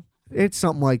even know? It's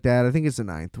something like that. I think it's the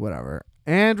 9th, whatever.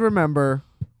 And remember,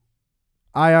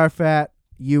 I are fat,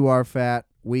 you are fat,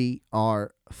 we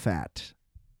are fat.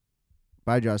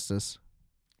 Bye, Justice.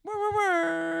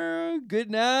 Good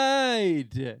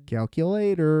night.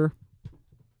 Calculator.